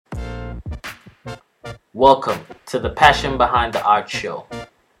Welcome to the Passion Behind the Art Show.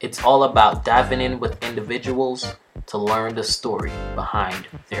 It's all about diving in with individuals to learn the story behind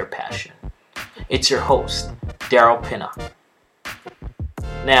their passion. It's your host, Daryl Pinna.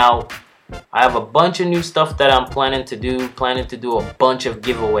 Now, I have a bunch of new stuff that I'm planning to do a bunch of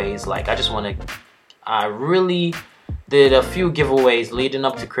giveaways. I really did a few giveaways leading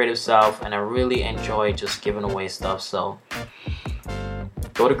up to Creative South, and I really enjoy just giving away stuff. So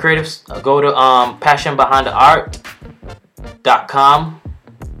go to passionbehindtheart.com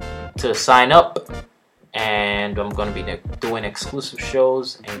to sign up, and I'm going to be doing exclusive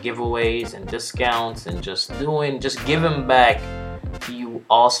shows and giveaways and discounts and just giving back to you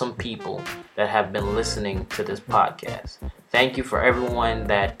awesome people that have been listening to this podcast. Thank you for everyone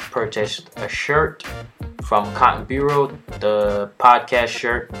that purchased a shirt from Cotton Bureau, the podcast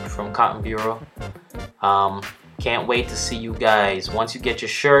shirt from Cotton Bureau. Can't wait to see you guys. Once you get your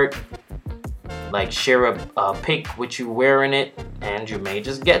shirt, share a pic with you wearing it, and you may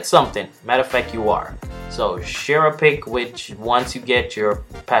just get something. Matter of fact, you are. So share a pic once you get your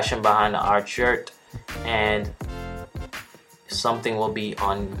Passion Behind the Art shirt, and something will be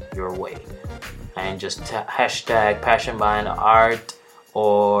on your way. And just hashtag Passion Behind the Art,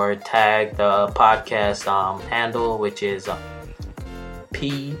 or tag the podcast handle, which is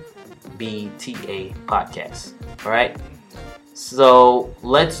PBTA Podcast. All right. So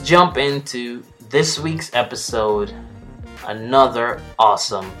let's jump into this week's episode. Another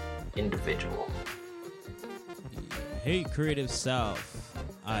awesome individual. Hey, Creative South.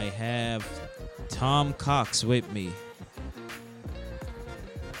 I have Tom Cox with me,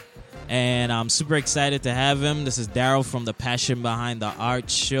 and I'm super excited to have him. This is Daryl from the Passion Behind the Art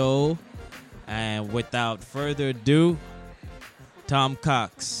Show. And without further ado, Tom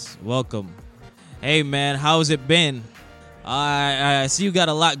Cox, welcome. Hey, man, how's it been? I see you got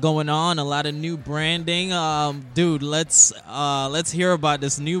a lot going on, a lot of new branding. Dude, let's hear about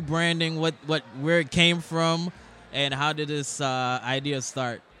this new branding. Where it came from, and how did this idea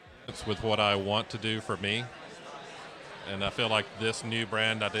start? It's with what I want to do for me. And I feel like this new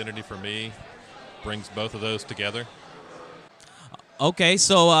brand identity for me brings both of those together. Okay,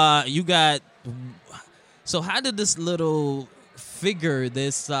 so so how did this little figure,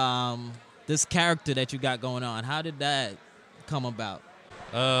 this character that you got going on, how did that come about?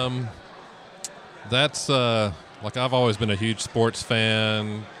 That's I've always been a huge sports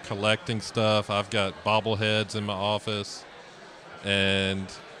fan, collecting stuff. I've got bobbleheads in my office, and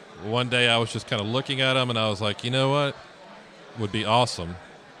one day I was just kind of looking at them, and I was like, you know what would be awesome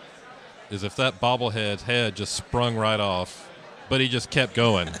is if that bobblehead's head just sprung right off, but he just kept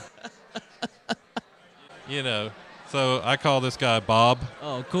going. So I call this guy Bob.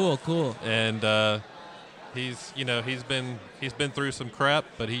 Oh, cool. And he's been through some crap,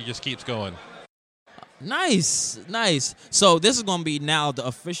 but he just keeps going. Nice. So this is going to be now the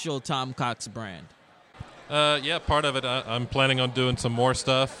official Tom Cox brand. Yeah, part of it. I'm planning on doing some more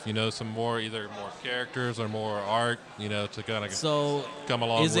stuff. Some either more characters or more art. To kind of come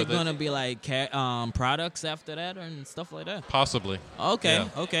along with it. Is it going to be like products after that and stuff like that? Possibly. Okay.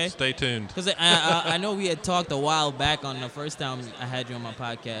 Yeah. Okay. Stay tuned. Because I know we had talked a while back on the first time I had you on my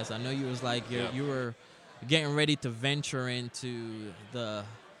podcast. I know you was like you were getting ready to venture into the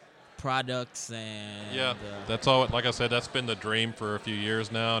products and that's all. Like I said, that's been the dream for a few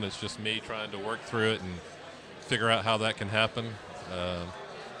years now, and it's just me trying to work through it and figure out how that can happen.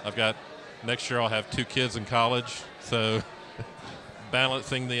 I've got next year I'll have 2 kids in college, so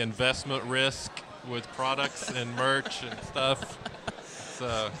balancing the investment risk with products and merch and stuff.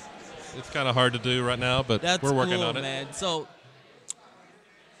 So it's kind of hard to do right now, but we're working on it. Man. So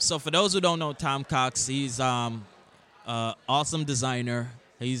for those who don't know Tom Cox, he's awesome designer.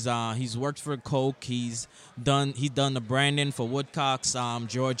 He's worked for Coke. He's done the branding for Woodcocks,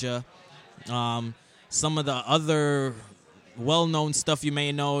 Georgia. Some of the other well-known stuff you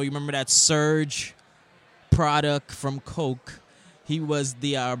may know. You remember that Surge product from Coke? He was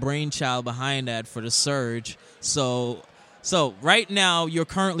the brainchild behind that for the Surge. So right now you're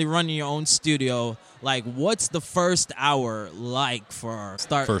currently running your own studio. Like, what's the first hour like for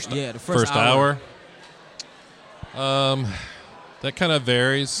start? The first hour. That kind of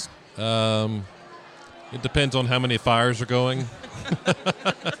varies. It depends on how many fires are going.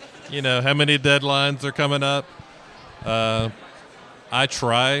 How many deadlines are coming up. I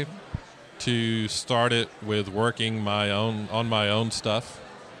try to start it with working on my own stuff.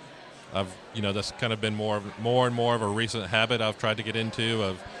 That's kind of been more and more of a recent habit I've tried to get into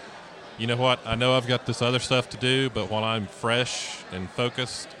of, you know what, I know I've got this other stuff to do, but while I'm fresh and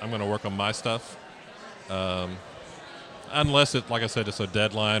focused, I'm going to work on my stuff. unless it, like I said, it's a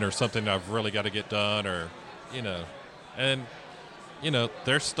deadline or something I've really got to get done, or and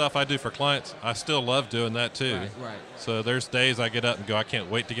there's stuff I do for clients. I still love doing that too. Right. So there's days I get up and go, I can't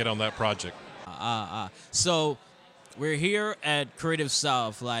wait to get on that project. So we're here at Creative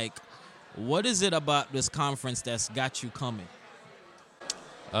South. Like, what is it about this conference that's got you coming?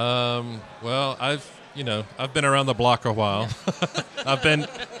 Well, I've been around the block a while. I've been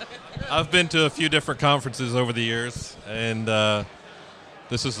to a few different conferences over the years, and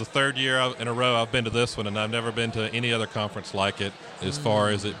this is the third year in a row I've been to this one, and I've never been to any other conference like it, as far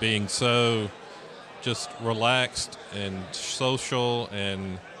as it being so just relaxed and social,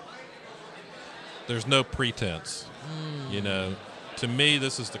 and there's no pretense. To me,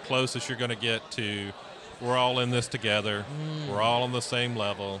 this is the closest you're going to get to we're all in this together. We're all on the same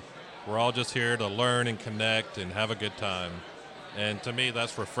level. We're all just here to learn and connect and have a good time. And to me,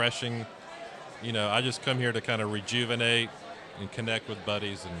 that's refreshing. I just come here to kind of rejuvenate and connect with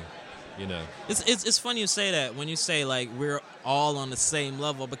buddies, and It's funny you say that, when you say like we're all on the same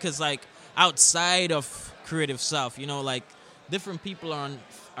level, because like outside of Creative South, like different people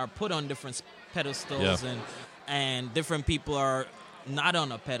are put on different pedestals, and different people are not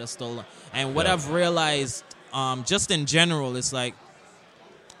on a pedestal. And what I've realized, just in general, is like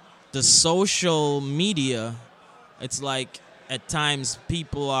the social media. It's like at times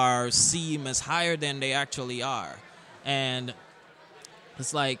people are seen as higher than they actually are, and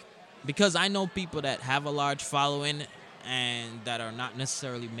it's like, because I know people that have a large following and that are not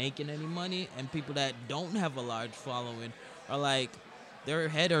necessarily making any money, and people that don't have a large following are like, their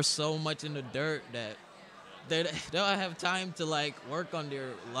head are so much in the dirt that they don't have time to like work on their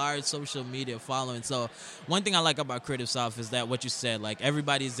large social media following. So one thing I like about Creative South is that what you said, like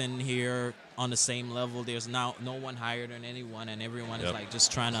everybody's in here on the same level. There's now no one higher than anyone, and everyone is like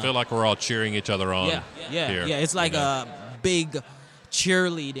just trying to feel like we're all cheering each other on. Yeah. It's like a big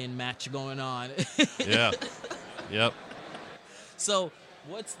cheerleading match going on. Yeah. Yep. So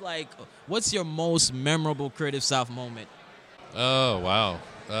what's your most memorable Creative South moment? Oh, wow.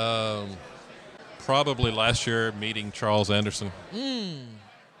 Probably last year meeting Charles Anderson.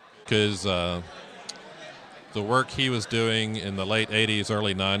 Because the work he was doing in the late 80s,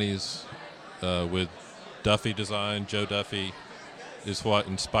 early 90s with Duffy Design, Joe Duffy, is what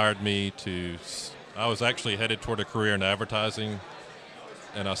inspired me to... I was actually headed toward a career in advertising,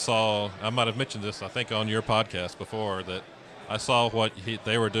 and I might have mentioned this, I think, on your podcast before, that I saw what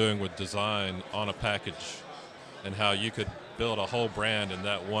they were doing with design on a package and how you could build a whole brand in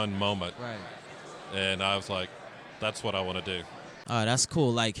that one moment. Right. And I was like, that's what I want to do. Oh, that's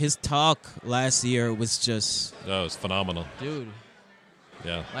cool. Like, his talk last year was just... That was phenomenal. Dude.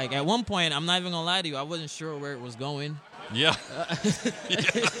 Yeah. Like, at one point, I'm not even going to lie to you, I wasn't sure where it was going. Yeah.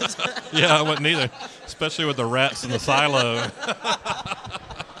 Yeah, I wouldn't either. Especially with the rats in the silo.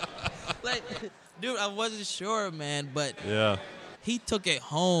 Like, dude, I wasn't sure, man. But yeah, he took it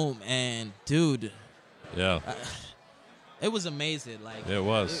home, and, dude... Yeah. It was amazing. Like, it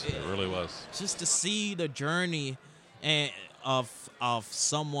was. It really was. Just to see the journey of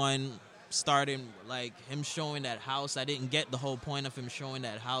someone starting, like him showing that house. I didn't get the whole point of him showing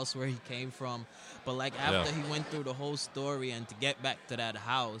that house where he came from, but like after he went through the whole story and to get back to that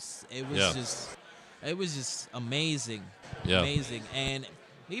house, it was just amazing. Yeah. Amazing. And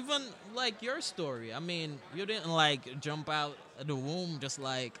even like your story, I mean, you didn't like jump out of the womb just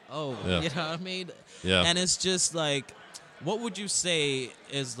like, you know what I mean? Yeah. And it's just like, what would you say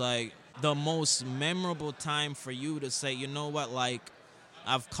is like the most memorable time for you to say, you know what, like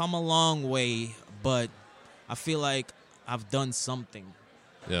I've come a long way, but I feel like I've done something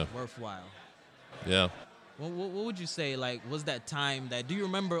worthwhile? Yeah. What would you say, like, was that time that, do you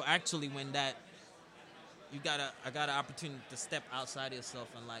remember actually when that, I got an opportunity to step outside yourself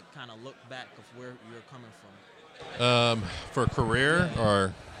and like kind of look back of where you're coming from? For a career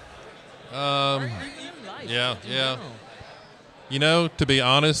or Or even life, yeah. in general. You know, to be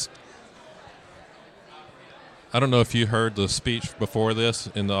honest, I don't know if you heard the speech before this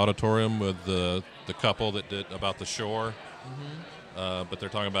in the auditorium with the couple that did about the shore, but they're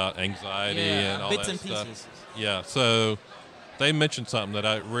talking about anxiety and all bits that and stuff. pieces. Yeah, so they mentioned something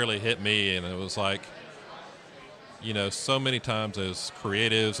that really hit me, and it was like, you know, so many times as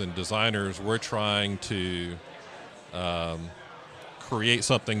creatives and designers, we're trying to create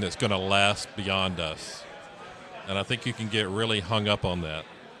something that's going to last beyond us. And I think you can get really hung up on that.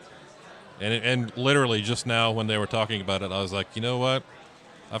 And literally just now when they were talking about it, I was like, you know what?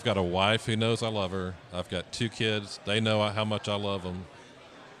 I've got a wife who knows I love her. I've got 2 kids. They know how much I love them.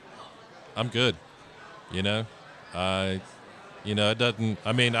 I'm good. You know? It doesn't,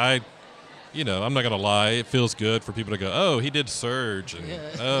 I mean, you know, I'm not going to lie, it feels good for people to go, oh, he did Surge, and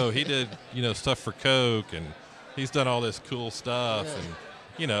oh, he did, you know, stuff for Coke, and he's done all this cool stuff, and,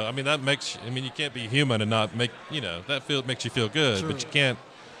 you know, I mean, that makes, I mean, you can't be human and not make, you know, that makes you feel good, True. but you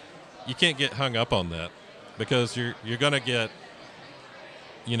can't get hung up on that, because you're going to get,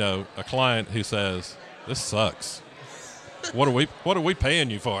 you know, a client who says, this sucks. What are we paying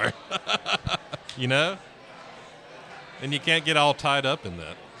you for? You know? And you can't get all tied up in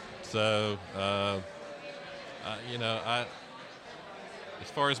that. So, you know, as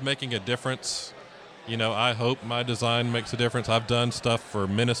far as making a difference, you know, I hope my design makes a difference. I've done stuff for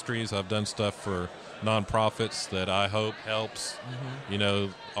ministries. I've done stuff for nonprofits that I hope helps, you know,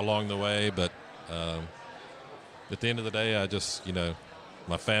 along the way. But at the end of the day, I just, you know,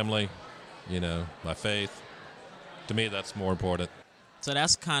 my family, you know, my faith, to me, that's more important. So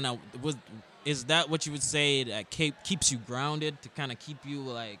that's kind of, is that what you would say that keeps you grounded, to kind of keep you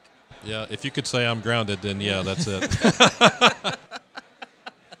like? Yeah, if you could say I'm grounded, then yeah, that's it.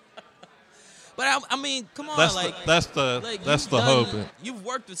 But I mean, come on, that's the hope. You've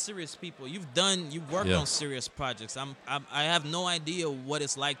worked with serious people. You've worked on serious projects. I have no idea what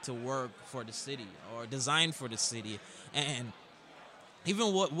it's like to work for the city or design for the city, and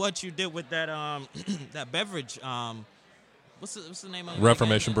even what you did with that that beverage. What's the name of it?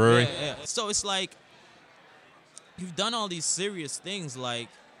 Reformation Brewery. Yeah. So it's like you've done all these serious things, like,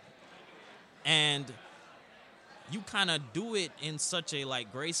 and you kind of do it in such a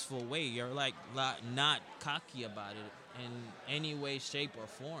like graceful way. You're like not cocky about it in any way, shape, or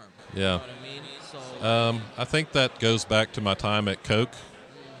form. Yeah. You know what I mean? So I think that goes back to my time at Coke,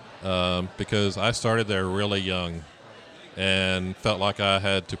 because I started there really young and felt like I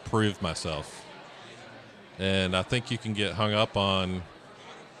had to prove myself. And I think you can get hung up on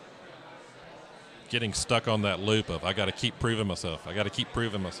getting stuck on that loop of, I got to keep proving myself. I got to keep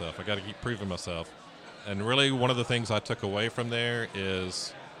proving myself. I got to keep proving myself. And really one of the things I took away from there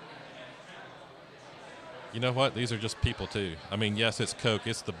is, you know what? These are just people too. I mean, yes, it's Coke.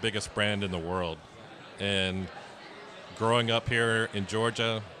 It's the biggest brand in the world. And growing up here in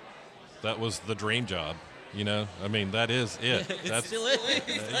Georgia, that was the dream job. You know, I mean, that is it. That's still is.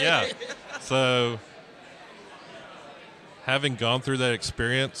 Yeah. So having gone through that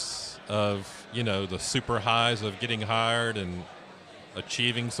experience of, you know, the super highs of getting hired and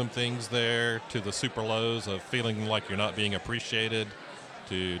achieving some things there, to the super lows of feeling like you're not being appreciated,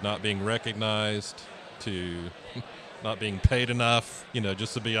 to not being recognized, to not being paid enough, you know,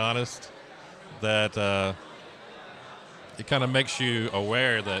 just to be honest, that it kind of makes you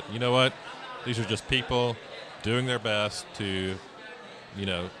aware that, you know what, these are just people doing their best to, you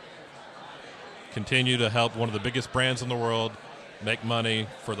know, continue to help one of the biggest brands in the world make money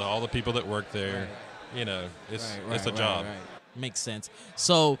for all the people that work there. Right. You know, it's a job. Right. Makes sense.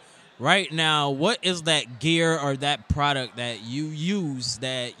 So right now, what is that gear or that product that you use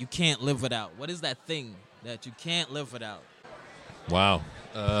that you can't live without? What is that thing that you can't live without? Wow.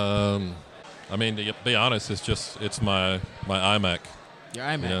 I mean, to be honest, it's my iMac. Your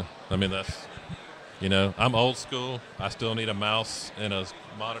iMac. You know? I mean, that's, you know, I'm old school. I still need a mouse and a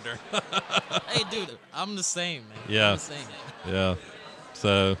monitor. Hey, dude, I'm the same, man. Yeah. I'm the same. Yeah.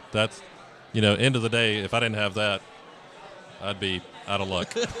 So that's, you know, end of the day, if I didn't have that, I'd be out of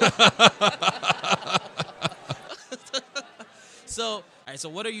luck. So, all right, so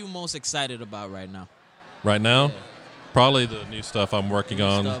what are you most excited about right now? Right now? Yeah. Probably the new stuff I'm working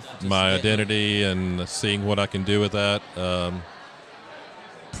on, stuff, my identity and seeing what I can do with that.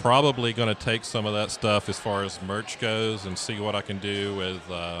 Probably going to take some of that stuff as far as merch goes and see what I can do with,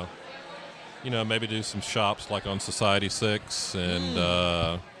 you know, maybe do some shops like on Society 6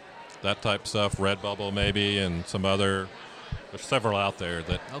 and that type of stuff, Redbubble maybe, and some other. There's several out there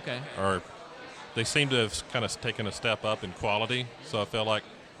that they seem to have kind of taken a step up in quality. So I feel like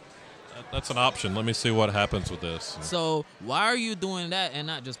that's an option. Let me see what happens with this. So why are you doing that and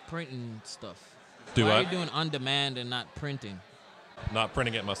not just printing stuff? Why are you doing on demand and not printing? Not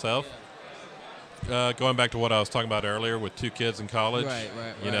printing it myself? Going back to what I was talking about earlier with 2 kids in college. Right.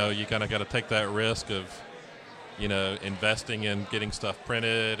 You know, you kind of got to take that risk of, you know, investing in getting stuff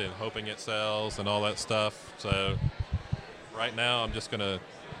printed and hoping it sells and all that stuff. So right now I'm just going to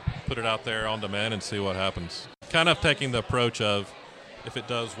put it out there on demand and see what happens. Kind of taking the approach of, if it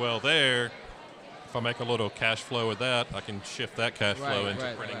does well there, if I make a little cash flow with that, I can shift that cash flow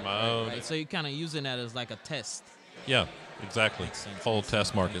into printing my own. Right. So you're kind of using that as like a test. Yeah, exactly. Whole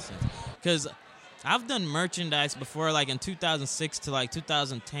test market. Because I've done merchandise before, like in 2006 to like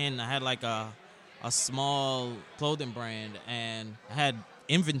 2010. I had like a small clothing brand, and I had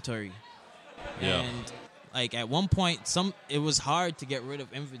inventory. Yeah. And like at one point, it was hard to get rid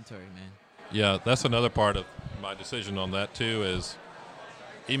of inventory, man. Yeah, that's another part of my decision on that too. Is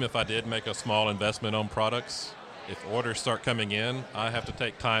even if I did make a small investment on products, if orders start coming in, I have to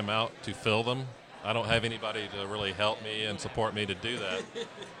take time out to fill them. I don't have anybody to really help me and support me to do that.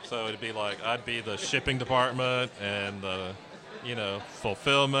 So it'd be like I'd be the shipping department and the,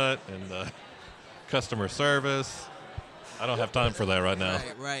 fulfillment and the customer service. I don't have time for that right now.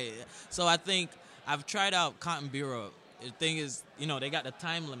 Right. So I think I've tried out Cotton Bureau. The thing is, they got the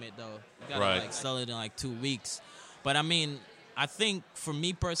time limit though. You gotta sell it in like 2 weeks. But I mean, I think for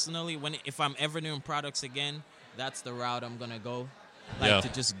me personally, if I'm ever doing products again, that's the route I'm gonna go. To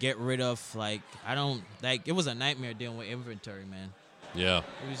just get rid of it was a nightmare dealing with inventory, man. Yeah.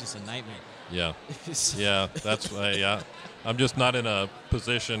 It was just a nightmare. Yeah. Yeah, that's I'm just not in a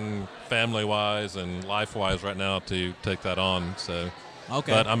position family-wise and life-wise right now to take that on. So,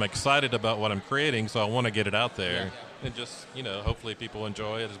 okay. But I'm excited about what I'm creating, so I want to get it out there and just hopefully people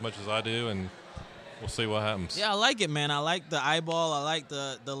enjoy it as much as I do, and we'll see what happens. Yeah, I like it, man. I like the eyeball. I like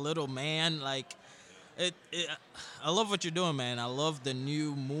the little man. Like I love what you're doing, man. I love the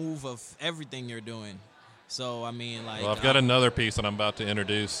new move of everything you're doing. So I mean, like. Well, I've got another piece that I'm about to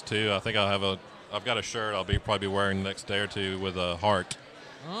introduce too. I think I've got a shirt I'll probably be wearing the next day or two with a heart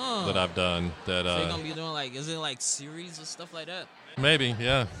that I've done. That so you're gonna be doing is it like series or stuff like that? Maybe,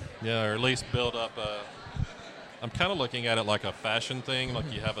 yeah, or at least build up. I'm kind of looking at it like a fashion thing,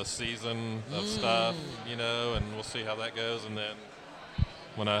 like you have a season of stuff, and we'll see how that goes. And then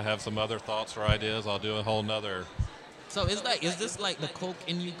when I have some other thoughts or ideas, I'll do a whole nother. So is this like the Coke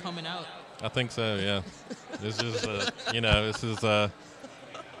in you coming out? I think so, yeah. This is, it's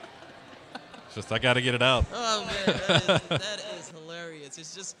just I got to get it out. Oh man, that is hilarious.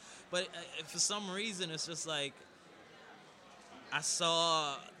 It's just, but for some reason, it's just like I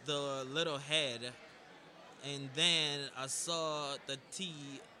saw the little head, and then I saw the T,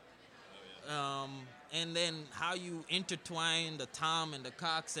 and then how you intertwine the Tom and the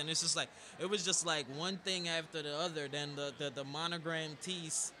Cox, and it's just like it was just like one thing after the other. Then the monogram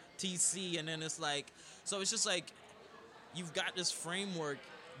TC, and then it's like, so it's just like you've got this framework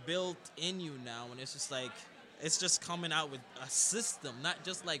built in you now, and it's just like it's just coming out with a system, not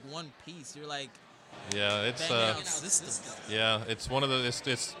just like one piece. You're like, yeah, it's system. Yeah, it's one of the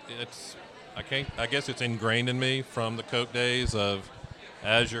it's I guess it's ingrained in me from the Coke days of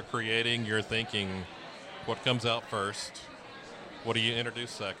as you're creating, you're thinking what comes out first, what do you introduce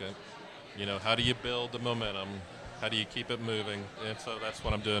second, how do you build the momentum, how do you keep it moving, and so that's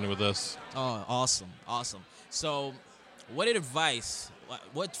what I'm doing with this. Oh, awesome. So what advice,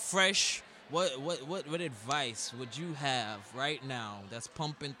 what advice would you have right now that's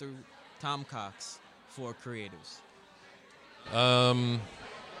pumping through Tom Cox for creators?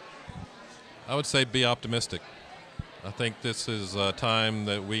 I would say be optimistic. I think this is a time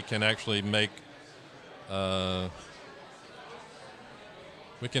that we can actually make some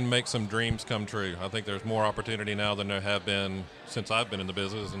dreams come true. I think there's more opportunity now than there have been since I've been in the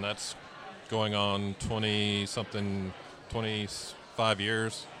business, and that's going on 25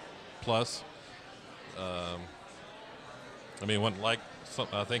 years plus. I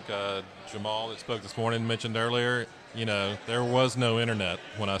think Jamal that spoke this morning mentioned earlier, there was no internet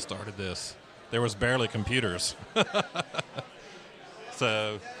when I started this. There was barely computers.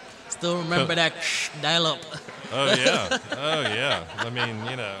 So still remember that dial-up. Oh yeah. I mean,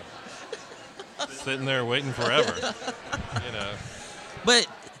 sitting there waiting forever. But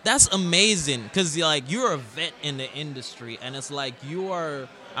that's amazing because you're a vet in the industry, and it's like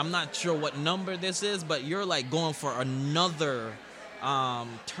I'm not sure what number this is, but you're like going for another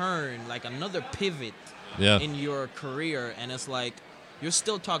turn, like another pivot in your career, and it's like you're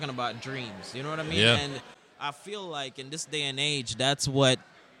still talking about dreams. You know what I mean? Yeah. And I feel like in this day and age, that's what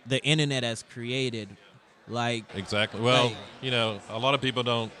the internet has created. Exactly. Well, a lot of people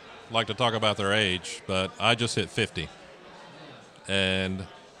don't like to talk about their age, but I just hit 50. And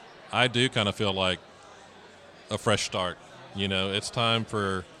I do kind of feel like a fresh start. It's time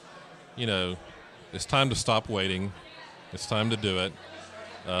for, it's time to stop waiting. It's time to do it.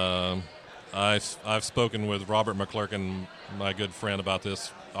 I've spoken with Robert McClurkin, my good friend, about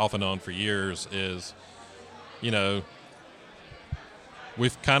this off and on for years.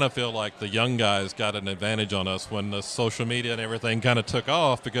 We've kind of feel like the young guys got an advantage on us when the social media and everything kind of took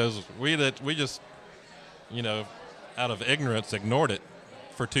off because we just, out of ignorance, ignored it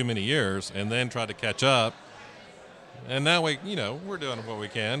for too many years and then tried to catch up. And now we're doing what we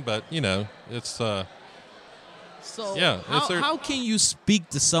can, but it's. So yeah, how can you speak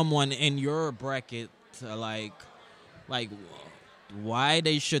to someone in your bracket, like why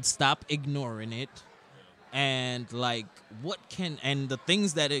they should stop ignoring it, and the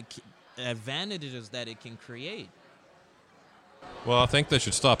things that advantages that it can create. Well, I think they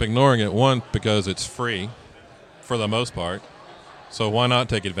should stop ignoring it. One, because it's free for the most part. So why not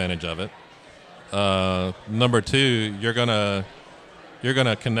take advantage of it? Number two, you're gonna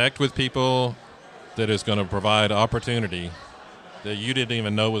connect with people that is going to provide opportunity that you didn't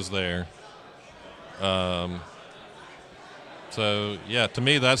even know was there. So yeah, to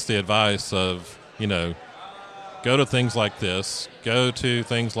me, that's the advice of, go to things like this, go to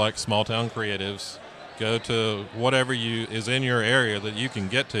things like small town creatives, go to whatever is in your area that you can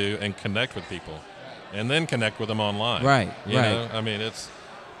get to and connect with people, and then connect with them online. Right. You know? I mean, it's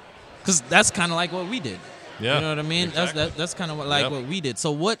because that's kind of like what we did. Yeah, you know what I mean. Exactly. That's kind of what we did.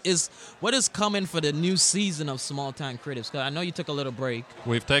 So what is coming for the new season of Small Town Creatives? Because I know you took a little break.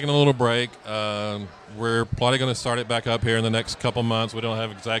 We've taken a little break. We're probably going to start it back up here in the next couple months. We don't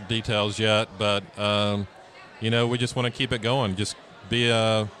have exact details yet, but we just want to keep it going. Just be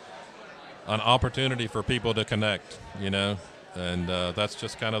an opportunity for people to connect. And that's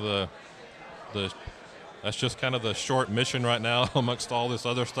just kind of the short mission right now amongst all this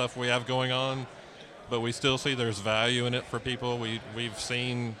other stuff we have going on. But we still see there's value in it for people. We've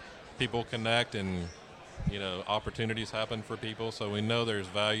seen people connect and, opportunities happen for people. So we know there's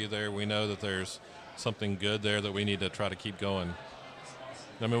value there. We know that there's something good there that we need to try to keep going.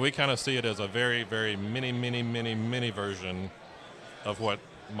 I mean, we kind of see it as a very, very mini version of what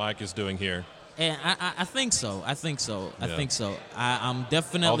Mike is doing here. And I think so. I think so. I'm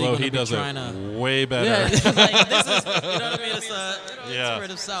definitely Although he does trying it way better. Yeah, this is, you know what I mean? It's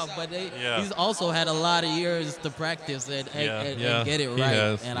Spirit of South, but he's also had a lot of years to practice and get it right.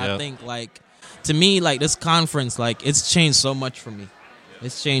 Has, I think, to me, this conference, it's changed so much for me.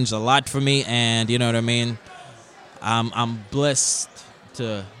 It's changed a lot for me, and you know what I mean. I'm blessed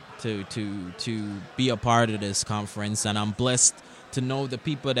to be a part of this conference, and I'm blessed to know the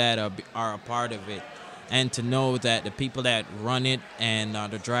people that are a part of it, and to know that the people that run it and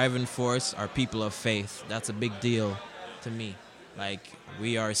the driving force are people of faith. That's a big deal to me.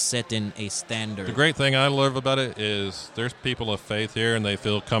 We are setting a standard. The great thing I love about it is there's people of faith here, and they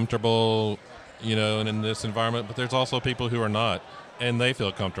feel comfortable, and in this environment, but there's also people who are not, and they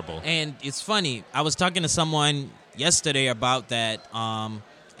feel comfortable. And it's funny. I was talking to someone yesterday about that,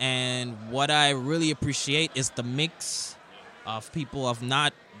 and what I really appreciate is the mix of people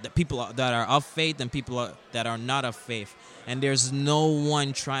that are of faith and people that are not of faith, and there's no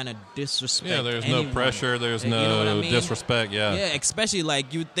one trying to disrespect. Yeah, there's anyone. no pressure. There's You know what I mean? disrespect. Yeah, especially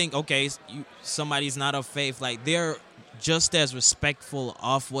you think, okay, somebody's not of faith, they're just as respectful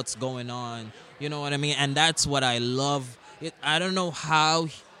of what's going on. You know what I mean? And that's what I love. I don't know how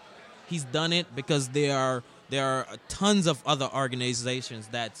he's done it, because there are tons of other organizations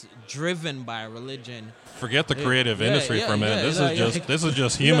that's driven by religion. Forget the creative industry for a minute. This is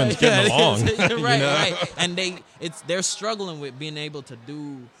just humans getting along. Right. And they're struggling with being able to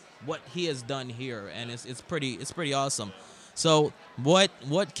do what he has done here, and it's pretty awesome. So what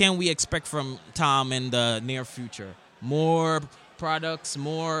can we expect from Tom in the near future? More products,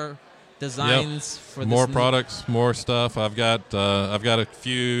 more designs for more this products, more stuff. I've got a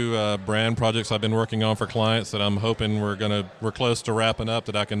few brand projects I've been working on for clients that I'm hoping we're close to wrapping up,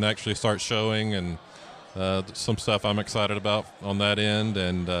 that I can actually start showing, and some stuff I'm excited about on that end.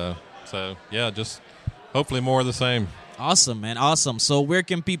 And just hopefully more of the same. Awesome, man. Awesome. So where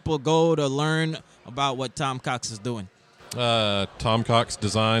can people go to learn about what Tom Cox is doing?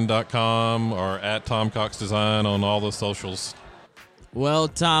 TomCoxDesign.com or at TomCoxDesign on all the socials. Well,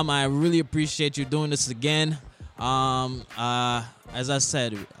 Tom, I really appreciate you doing this again. As I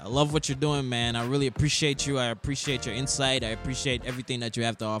said, I love what you're doing, man. I really appreciate you. I appreciate your insight. I appreciate everything that you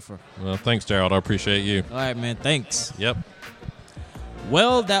have to offer. Well, thanks, Gerald. I appreciate you. All right, man. Thanks. Yep.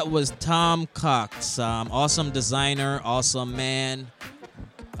 Well, that was Tom Cox. Awesome designer, awesome man,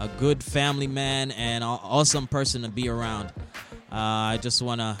 a good family man, and an awesome person to be around. I just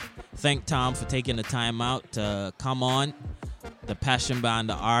want to thank Tom for taking the time out to come on the Passion Behind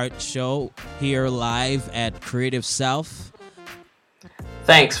the Art show here live at Creative South.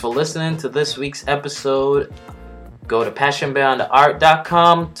 Thanks for listening to this week's episode. Go to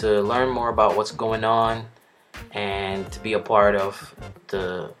passionbeyondtheart.com to learn more about what's going on and to be a part of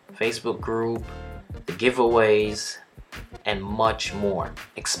the Facebook group, the giveaways, and much more,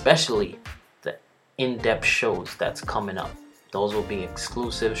 especially the in-depth shows that's coming up. Those will be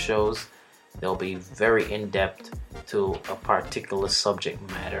exclusive shows. They'll be very in-depth to a particular subject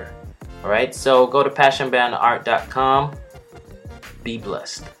matter. All right, so go to passionbeyondtheart.com. Be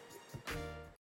blessed.